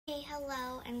Hey,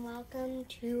 hello, and welcome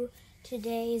to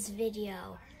today's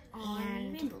video.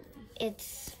 And Rainbow Loom.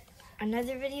 It's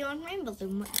another video on Rainbow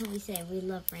Loom. What can we say? We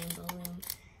love Rainbow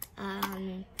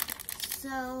Loom.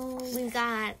 So we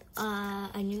got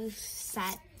a new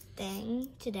set thing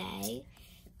today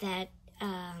that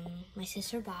my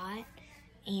sister bought,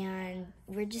 and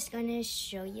we're just going to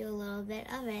show you a little bit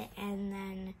of it, and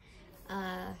then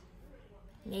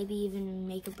maybe even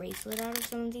make a bracelet out of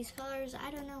some of these colors.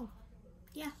 I don't know.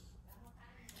 Yeah.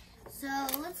 So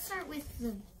let's start with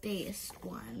the base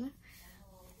one.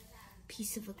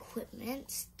 Piece of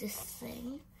equipment, this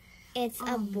thing. It's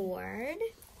a board.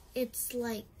 It's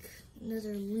like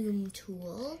another loom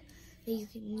tool that you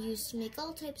can use to make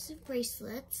all types of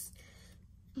bracelets.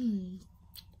 And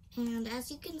as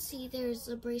you can see, there's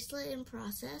a bracelet in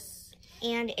process.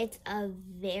 And it's a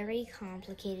very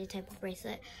complicated type of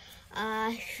bracelet.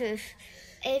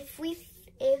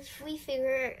 If we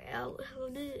figure out how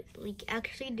to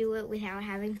actually do it without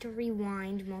having to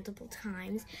rewind multiple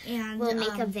times, And we'll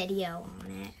make a video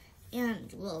on it.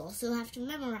 And we'll also have to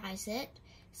memorize it.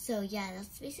 So yeah,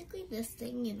 that's basically this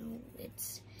thing. You know,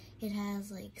 it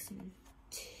has like some.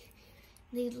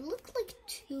 They look like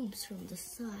tubes from the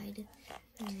side.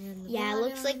 And then the Yeah, bottom, it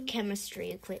looks like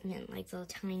chemistry equipment, like the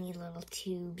tiny little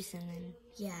tubes, and then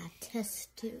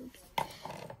test tubes.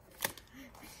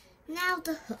 Now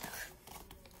the hook.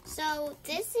 So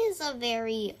this is a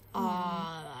very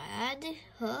odd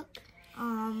hook.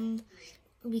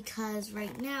 Because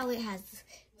right now it has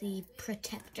the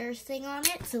protector thing on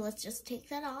it. So let's just take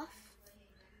that off.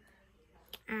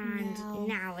 And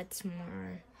now it's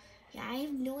more. Yeah, I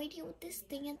have no idea what this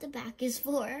thing at the back is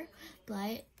for,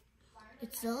 but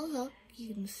it's still a hook.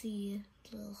 You can see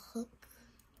the little hook,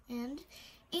 and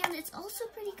it's also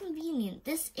pretty convenient.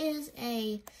 This is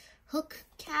a hook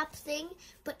cap thing,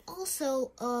 but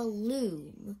also a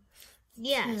loom.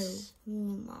 Yes. To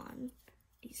loom on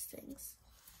these things.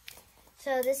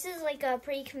 So this is like a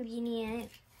pretty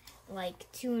convenient, like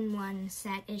 2-in-1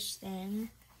 set-ish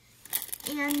thing.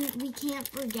 And we can't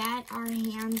forget our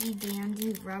handy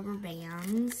dandy rubber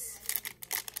bands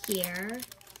here.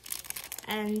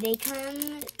 And they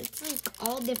come, it's like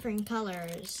all different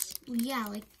colors. Yeah,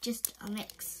 like just a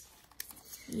mix.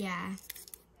 Yeah.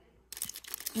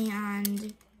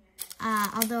 And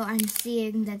although I'm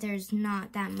seeing that there's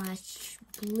not that much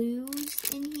blues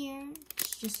in here,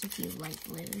 it's just a few light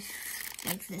blues,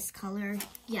 like this color.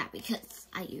 Yeah, because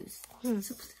I use.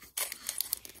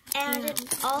 And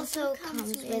it also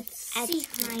comes with a C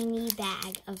tiny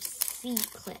bag of C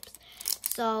clips.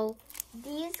 So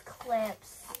these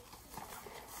clips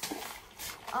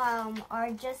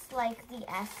are just like the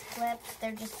S clips.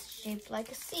 They're just shaped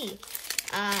like a C.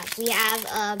 We have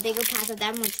a bigger pack of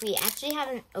them, which we actually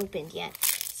haven't opened yet.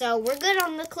 So we're good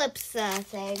on the clips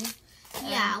thing.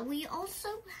 Yeah, we also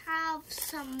have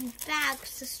some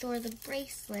bags to store the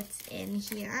bracelets in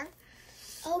here.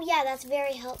 Oh yeah, that's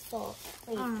very helpful.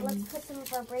 Wait, let's put some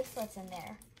of our bracelets in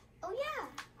there. Oh yeah.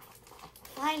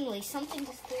 Finally, something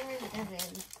to store them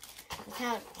in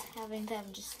without having them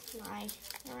just lie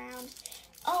around.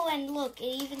 Oh, and look,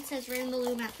 it even says Rainbow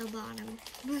Loom at the bottom.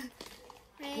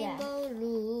 Rainbow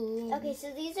Loom. Okay,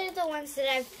 so these are the ones that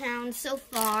I've found so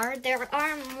far. There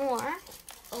are more.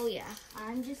 Oh yeah.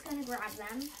 I'm just gonna grab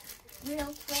them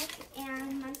real quick,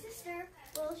 and my sister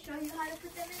will show you how to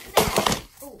put them in the bag.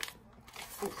 Oh,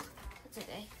 it's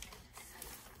okay.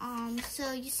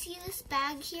 So you see this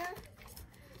bag here?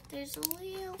 There's a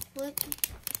little flip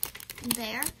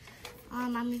there.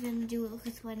 I'm gonna do it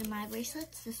with one of my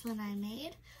bracelets. This one I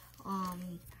made.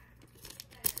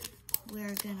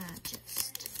 We're gonna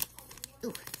just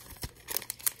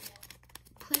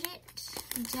put it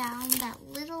down that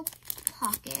little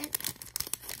pocket.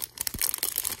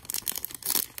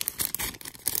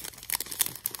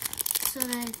 So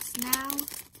that it's now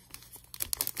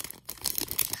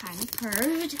kind of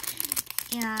curved,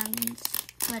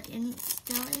 but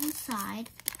still inside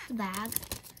the bag.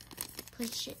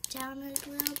 Push it down a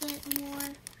little bit more.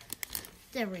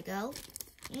 There we go.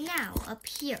 Now up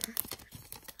here,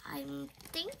 I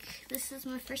think this is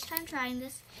my first time trying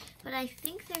this, but I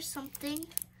think there's something.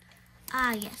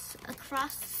 Yes,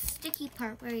 across the sticky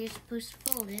part where you're supposed to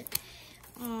fold it.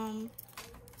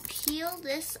 Peel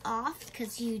this off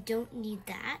because you don't need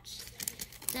that.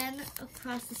 Then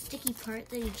across the sticky part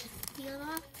that you just peeled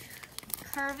off,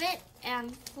 curve it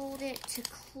and fold it to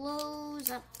close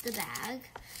up the bag.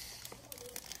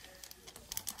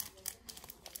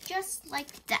 Just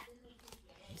like that.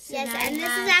 So yes, and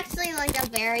this is actually like a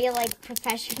very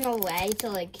professional way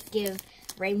to give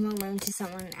Rainbow Loom to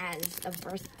someone as a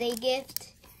birthday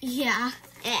gift. Yeah.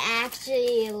 It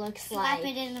actually looks Slap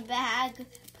it in a bag,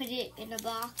 put it in a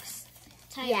box.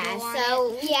 Yeah,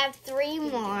 so we have 3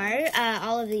 more.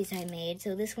 All of these I made.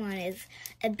 So this one is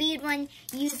a bead one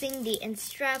using the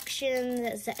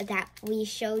instructions that we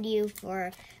showed you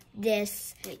for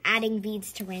this adding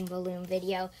beads to Rainbow Loom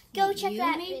video. Go check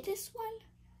that. You made this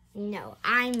one? No,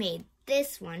 I made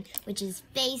this one, which is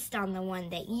based on the one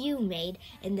that you made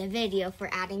in the video for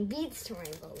adding beads to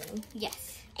Rainbow Loom.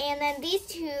 Yes. And then these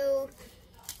two,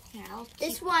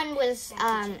 this one was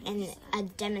a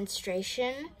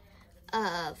demonstration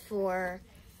for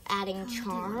adding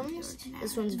charms.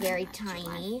 This one's very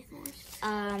tiny.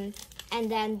 And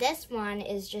then this one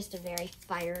is just a very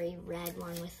fiery red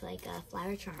one with like a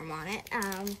flower charm on it.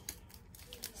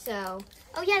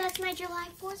 Oh yeah, that's my July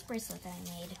 4th bracelet that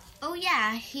I made. Oh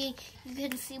yeah, you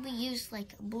can see we used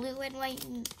like blue and white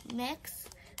mix.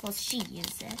 Well, she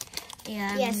used it.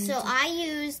 And yeah, so I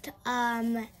used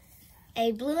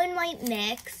a blue and white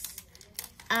mix,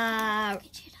 a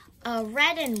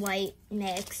red and white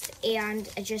mix, and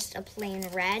just a plain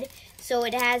red. So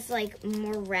it has like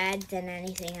more red than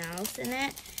anything else in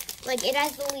it. Like it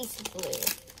has the least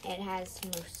blue. It has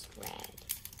most red,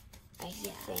 I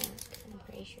think. I'm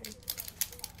pretty sure.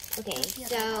 Okay,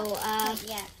 so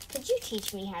could you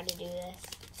teach me how to do this?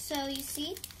 So you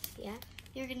see? Yeah.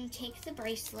 You're gonna take the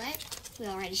bracelet. We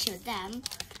already showed them.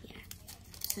 Yeah.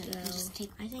 So you just take.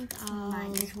 I think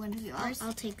There's one of yours.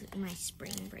 I'll take my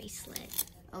spring bracelet.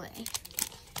 Okay.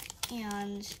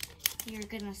 And you're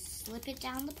gonna slip it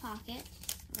down the pocket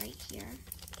right here.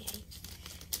 Okay.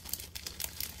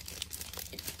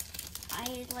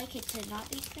 I like it to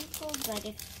not be crinkled, but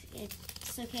if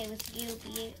it's okay with you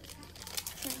be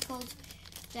crinkled,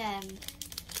 then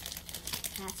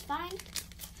that's fine.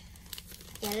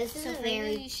 Yeah, this is So a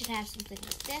very. you should have something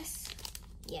like this.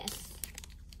 Yes.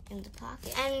 In the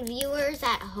pocket. And viewers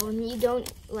at home, you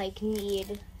don't like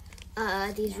need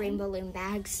these Rainbow Loom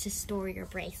bags to store your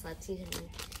bracelets. You can,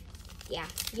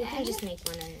 you can just make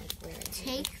one and wear it.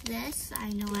 Take this. I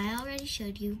know I already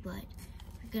showed you, but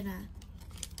we're gonna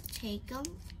take them.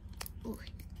 Ooh.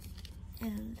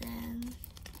 And then,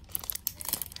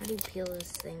 how do you peel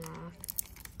this thing off?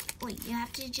 wait, you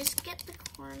have to just get the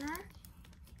corner,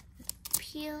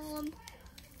 peel them.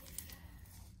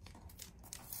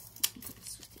 Put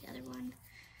this with the other one.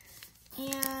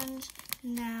 And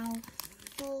now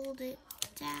fold it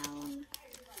down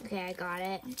Okay, I got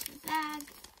it. into the bag,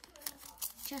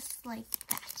 just like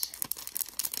that.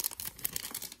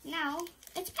 Now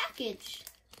it's packaged.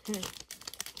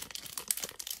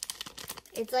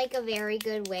 It's like a very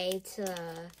good way to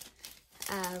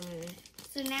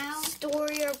So now, store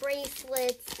your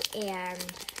bracelets and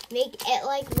make it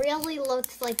like really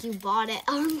looks like you bought it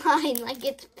online, like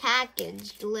it's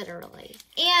packaged, literally.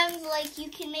 and like you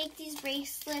can make these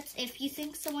bracelets if you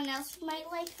think someone else might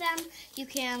like them. You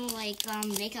can like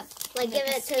make up Like give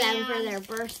a it to them for stand. their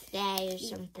birthday or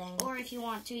something. Or if you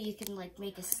want to, you can like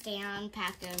make a stand,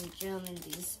 pack them in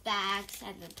these bags,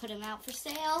 and then put them out for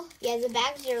sale. Yeah, the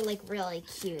bags are like really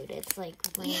cute. It's like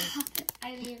Yeah,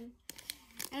 I mean,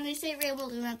 and they say Rainbow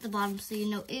Loom at the bottom, so you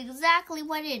know exactly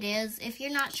what it is if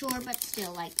you're not sure, but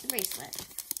still like the bracelet.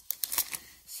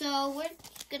 So we're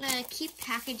gonna keep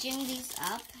packaging these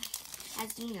up,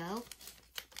 as you know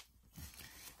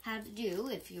how to do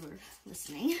if you were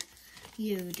listening.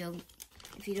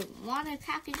 If you don't want to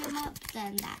package them up,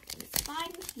 then that is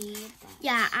fine with me. But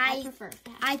Yeah, I prefer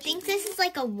I think this is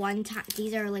like a one-time.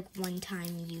 These are like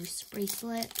one-time use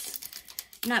bracelets,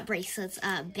 not bracelets,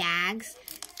 bags.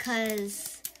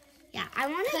 Cause yeah, I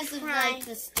want to because of try. like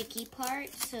the sticky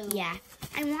part. So Yeah,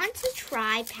 I want to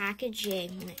try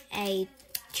packaging a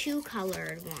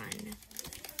 2-colored one.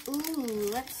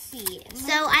 Ooh, let's see.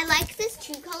 So I like this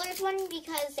 2-colored one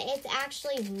because it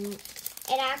actually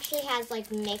has like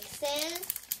mixes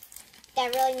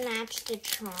that really match the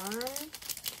charm.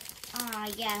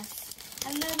 Yes.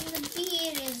 And then the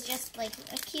bead is just like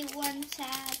a cute one to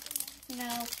add, you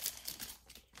know.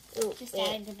 Ooh, Just wait,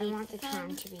 adding the I bead want the to charm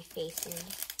come. to be facing.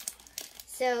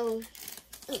 So,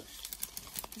 Now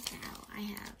I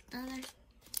have another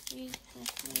 3,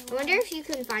 4, I wonder if you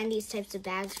can find these types of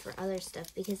bags for other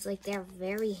stuff because like they're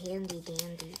very handy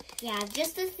dandy. Yeah,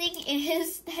 just the thing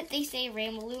is that they say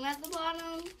Rainbow Loom at the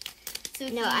bottom. So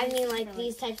No, I mean like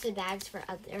these types of bags for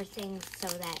other things so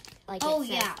that like it says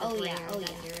the brand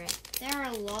under it. There are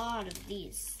a lot of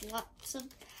these. Lots of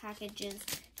packages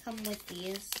come with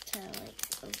these to like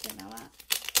open them up.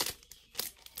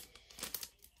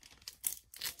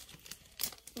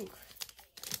 Ooh.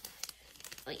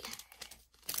 Oh yeah.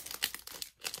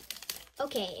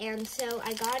 Okay, and so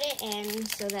I got it in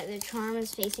so that the charm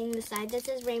is facing the side that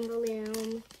says Rainbow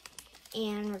Loom.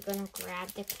 And we're gonna grab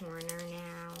the corner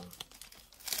now.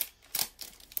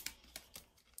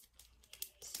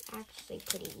 actually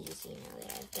pretty easy now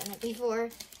that I've done it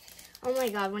before. Oh my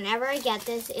god, whenever I get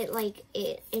this,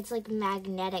 it's like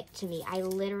magnetic to me. I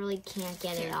literally can't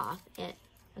get it off.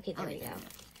 Okay, there we go.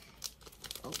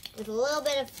 Oh, with a little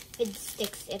bit of Fid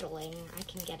Sticks Italing, I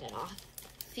can get it off.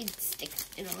 Fid Sticks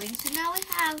Italing. So now we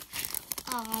have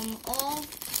all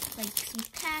like some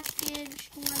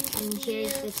packaged ones. And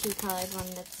here's the 2-colored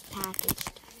one that's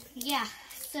packaged. Yeah.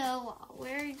 So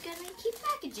we're gonna keep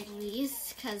packaging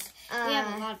these because we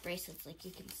have a lot of bracelets, like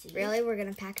you can see. Really, we're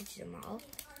gonna package them all?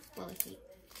 Well, if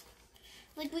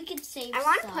we could save. I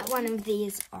want to put one of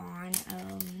these on.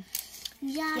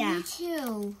 Yeah, me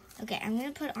too. Okay, I'm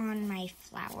gonna put on my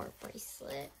flower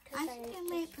bracelet. I think I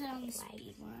might put on the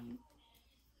bead one.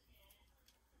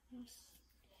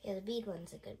 Yeah, the bead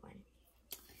one's a good one.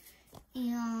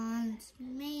 And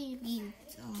maybe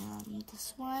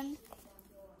this one.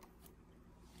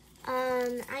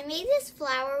 I made this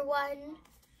flower one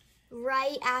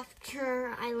right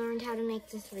after I learned how to make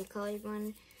the 3-colored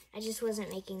one. I just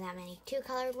wasn't making that many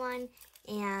 2-colored one,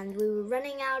 and we were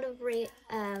running out of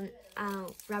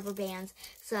rubber bands,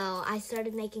 so I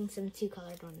started making some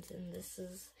 2-colored ones, and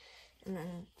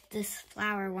then this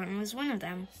flower one was one of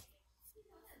them.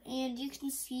 And you can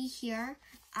see here,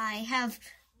 I have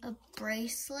a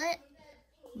bracelet,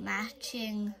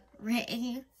 matching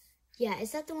ring. Yeah,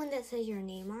 is that the one that says your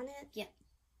name on it? Yep.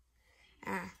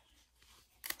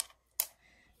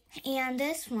 And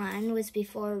this one was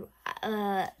before,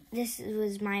 this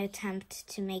was my attempt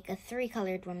to make a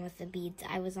 3-colored one with the beads.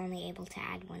 I was only able to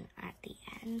add one at the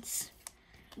ends.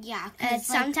 Yeah. It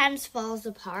sometimes falls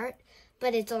apart,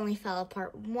 but it's only fell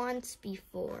apart once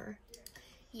before.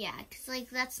 Yeah, because, like,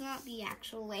 that's not the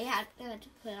actual way how to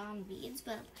put on beads,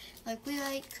 but, like, we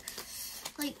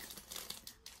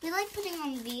like putting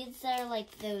on beads that are,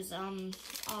 like, those, odd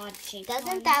shapes.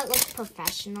 Doesn't that look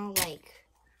professional, like,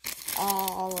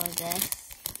 all of this?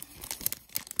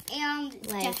 And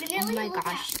like, definitely, oh my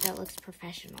gosh, that looks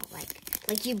professional.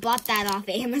 Like you bought that off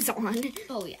Amazon.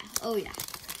 Oh yeah.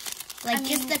 Like,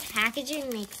 just the packaging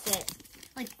makes it.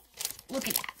 Like, look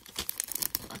at that.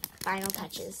 Final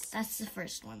touches. That's the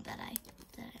first one that I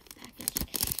packaged.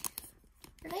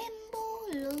 Rainbow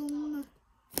Loom.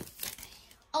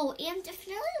 Oh, and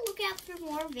definitely look out for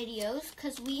more videos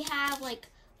because we have like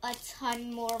a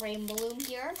ton more Rainbow Loom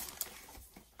here.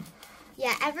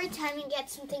 Yeah, every time we get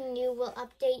something new, we'll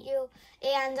update you.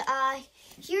 And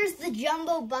here's the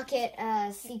jumbo bucket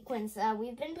sequence.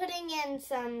 We've been putting in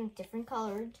some different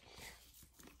colored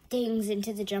things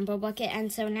into the jumbo bucket,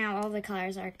 and so now all the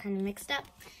colors are kind of mixed up.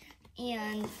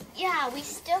 And yeah, we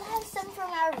still have some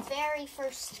from our very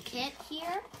first kit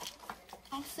here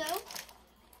also.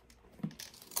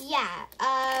 Yeah,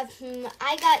 I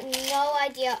got no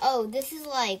idea. Oh, this is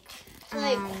like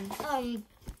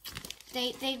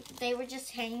they were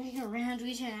just hanging around.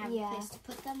 We didn't have a place to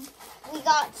put them. We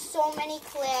got so many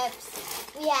clips.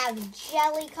 We have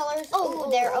jelly colors. Oh,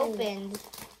 they're opened.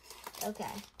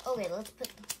 Okay. Okay, let's put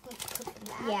them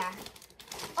back. Yeah.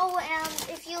 Oh, and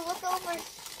if you look over,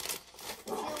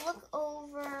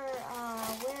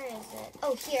 where is it?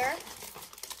 Oh, here.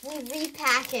 We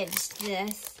repackaged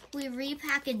this.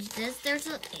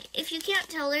 If you can't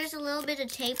tell, there's a little bit of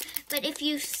tape, but if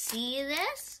you see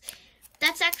this,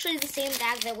 that's actually the same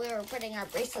bag that we were putting our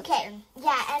bracelets in.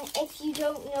 Yeah, and if you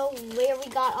don't know where we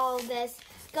got all of this,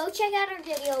 go check out our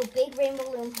video, Big Rainbow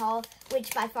Loom Haul,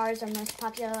 which by far is our most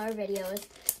popular video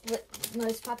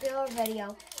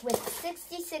with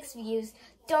 66 views.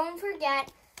 Don't forget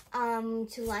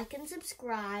to like and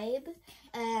subscribe.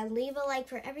 Leave a like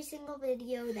for every single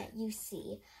video that you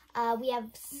see. We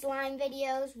have slime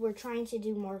videos. We're trying to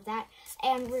do more of that.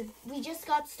 And we just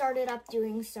got started up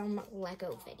doing some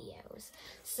Lego videos.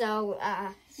 So,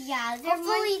 yeah,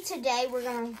 hopefully today we're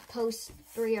going to post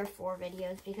 3 or 4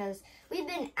 videos because we've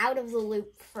been out of the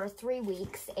loop for 3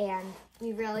 weeks and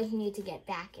we really need to get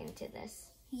back into this.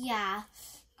 Yeah.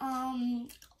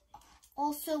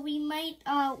 Also, we might,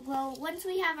 once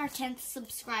we have our 10th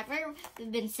subscriber,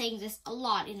 we've been saying this a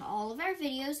lot in all of our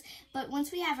videos, but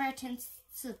once we have our 10th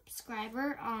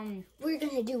subscriber, we're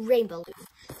gonna do Rainbow Loom.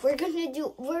 We're gonna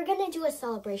do a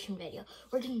celebration video.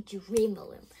 We're gonna do Rainbow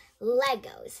Loom,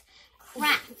 Legos,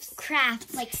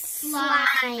 crafts like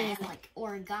slime, like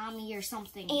origami or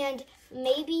something, and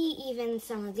maybe even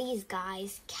some of these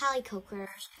guys, Calico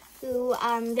Critters, who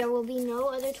there will be no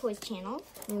other toys channel.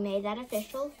 We made that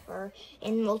official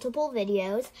in multiple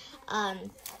videos,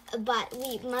 but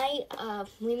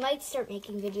we might start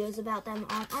making videos about them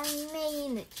on our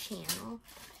main channel.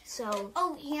 So,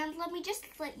 oh, and let me just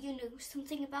let you know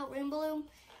something about Rainbow Loom.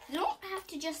 You don't have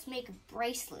to just make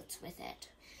bracelets with it.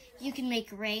 You can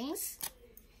make rings.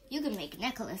 you can make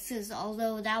necklaces,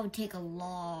 although that would take a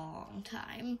long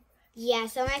time. Yeah,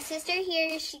 so my sister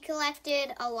here, she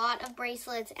collected a lot of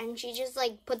bracelets, and she just,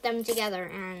 like, put them together,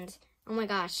 and oh my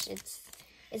gosh, it's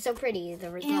so pretty, the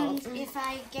result. And if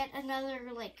I get another,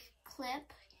 like,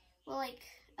 clip, well, like,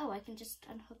 oh, I can just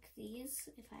unhook these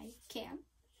if I can.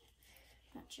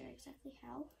 Not sure exactly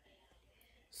how.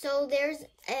 So there's,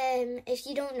 if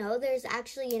you don't know, there's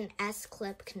actually an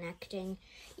S-clip connecting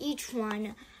each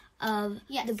one of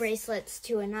the bracelets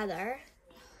to another.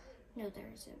 No, there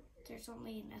isn't. There's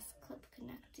only an S-clip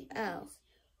connecting those.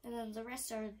 And then the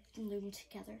rest are loomed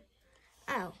together.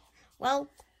 Oh, well,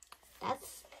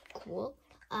 that's cool.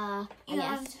 I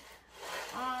guess.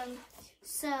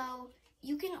 So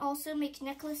you can also make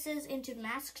necklaces into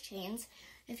mask chains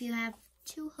if you have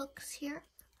 2 hooks here.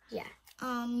 Yeah.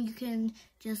 You can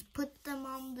just put them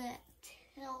on the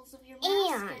tails of your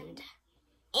mask.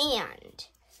 And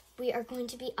we are going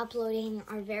to be uploading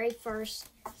our very first,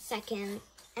 second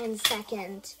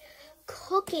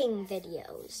cooking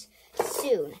videos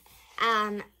soon.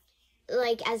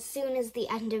 Like as soon as the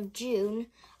end of June,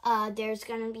 there's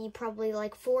gonna be probably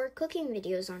like 4 cooking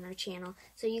videos on our channel.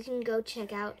 So you can go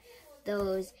check out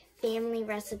those family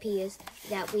recipes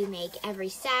that we make every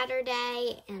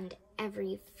Saturday and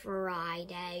every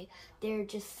Friday. They're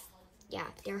just, yeah,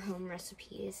 they're home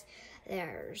recipes.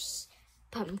 There's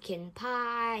pumpkin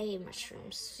pie,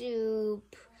 mushroom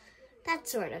soup, that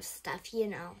sort of stuff, you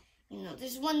know. You know,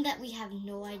 there's one that we have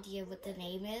no idea what the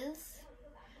name is.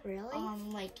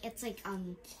 Really? It's like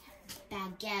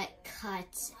baguette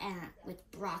cut and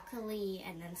with broccoli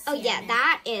and then salmon. Oh yeah,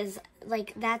 that is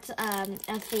like that's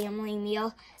a family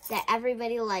meal that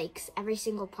everybody likes, every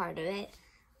single part of it.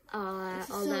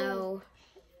 Although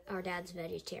our dad's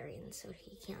vegetarian, so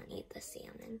he can't eat the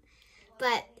salmon.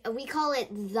 But we call it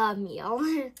the meal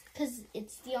because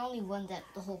it's the only one that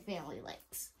the whole family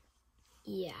likes.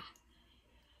 Yeah.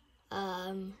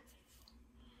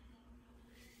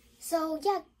 So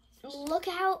yeah, look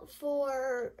out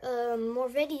for more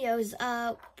videos.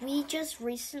 We just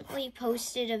recently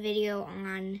posted a video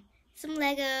on some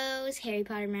Legos, Harry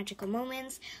Potter Magical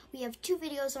Moments. We have 2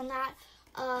 videos on that.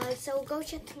 So go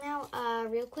check them out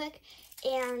real quick.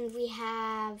 And we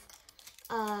have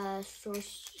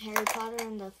Harry Potter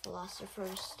and the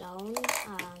Philosopher's Stone.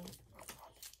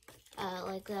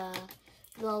 Like the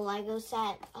Lego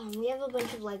set. We have a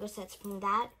bunch of Lego sets from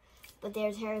that. But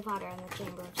there's Harry Potter and the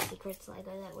Chamber of Secrets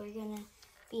Lego that we're going to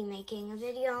be making a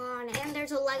video on. And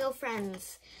there's a Lego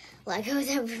Friends Lego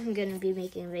that we're going to be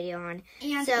making a video on.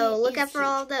 And so look out for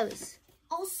all of those.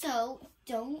 Also,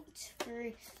 don't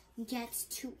forget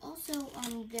to also,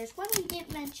 there's one we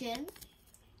didn't mention.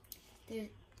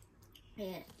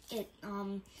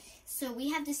 So we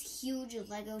have this huge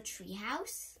Lego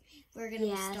treehouse. We're going to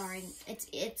be starring,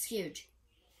 it's huge.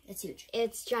 It's huge.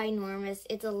 It's ginormous.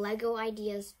 It's a Lego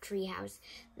Ideas treehouse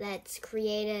that's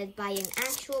created by an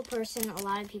actual person. A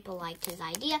lot of people liked his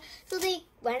idea, so they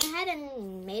went ahead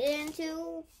and made it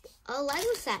into a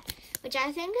Lego set, which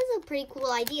I think is a pretty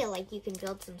cool idea. Like, you can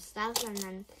build some stuff, and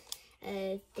then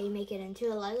they make it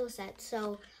into a Lego set.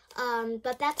 So,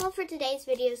 but that's all for today's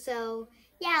video. So,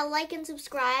 yeah, like and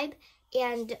subscribe,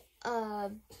 and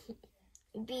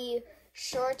be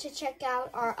sure to check out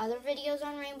our other videos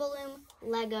on Rainbow Loom,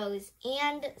 Legos,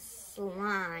 and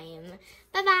slime.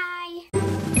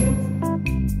 Bye-bye!